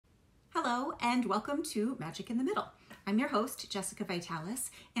Hello and welcome to Magic in the Middle. I'm your host, Jessica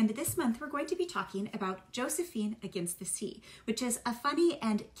Vitalis, and this month we're going to be talking about Josephine Against the Sea, which is a funny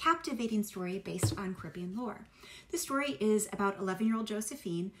and captivating story based on Caribbean lore. The story is about 11-year-old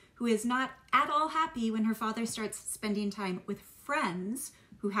Josephine, who is not at all happy when her father starts spending time with friends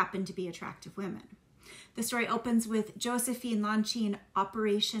who happen to be attractive women. The story opens with Josephine launching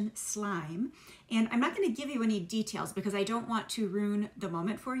Operation Slime, and I'm not going to give you any details because I don't want to ruin the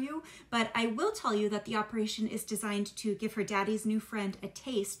moment for you, but I will tell you that the operation is designed to give her daddy's new friend a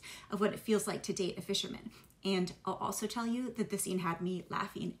taste of what it feels like to date a fisherman. And I'll also tell you that the scene had me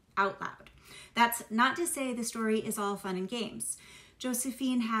laughing out loud. That's not to say the story is all fun and games.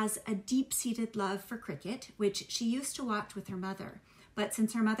 Josephine has a deep-seated love for cricket, which she used to watch with her mother. But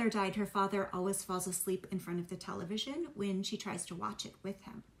since her mother died, her father always falls asleep in front of the television when she tries to watch it with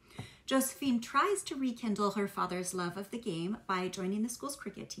him. Josephine tries to rekindle her father's love of the game by joining the school's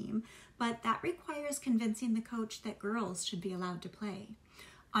cricket team, but that requires convincing the coach that girls should be allowed to play.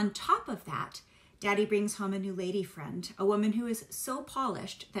 On top of that, Daddy brings home a new lady friend, a woman who is so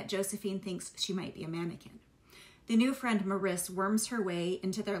polished that Josephine thinks she might be a mannequin. The new friend, Marissa, worms her way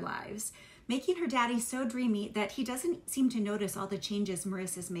into their lives, making her daddy so dreamy that he doesn't seem to notice all the changes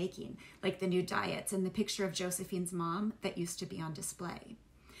Marissa's making, like the new diets and the picture of Josephine's mom that used to be on display.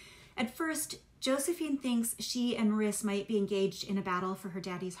 At first, Josephine thinks she and Marissa might be engaged in a battle for her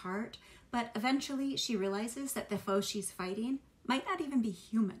daddy's heart, but eventually she realizes that the foe she's fighting might not even be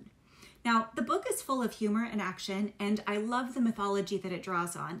human. Now, the book is full of humor and action, and I love the mythology that it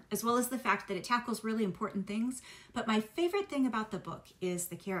draws on, as well as the fact that it tackles really important things, but my favorite thing about the book is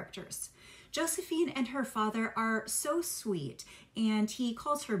the characters. Josephine and her father are so sweet, and he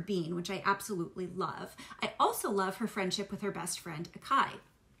calls her Bean, which I absolutely love. I also love her friendship with her best friend, Akai.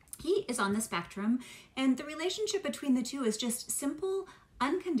 He is on the spectrum, and the relationship between the two is just simple,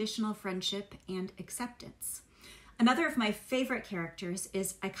 unconditional friendship and acceptance. Another of my favorite characters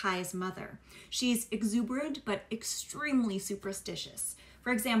is Akai's mother. She's exuberant but extremely superstitious.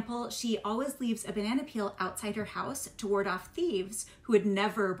 For example, she always leaves a banana peel outside her house to ward off thieves who would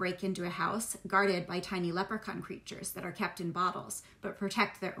never break into a house guarded by tiny leprechaun creatures that are kept in bottles, but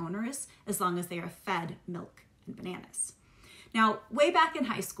protect their owners as long as they are fed milk and bananas. Now, way back in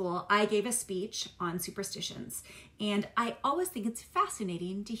high school, I gave a speech on superstitions, and I always think it's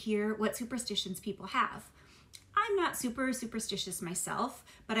fascinating to hear what superstitions people have. I'm not super superstitious myself,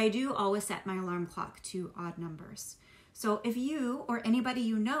 but I do always set my alarm clock to odd numbers. So if you or anybody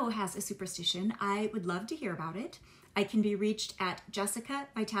you know has a superstition, I would love to hear about it. I can be reached at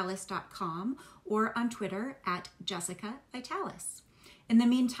jessicavitalis.com or on Twitter at jessicavitalis. In the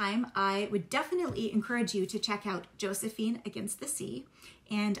meantime, I would definitely encourage you to check out Josephine Against the Sea,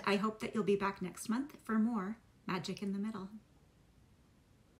 and I hope that you'll be back next month for more Magic in the Middle.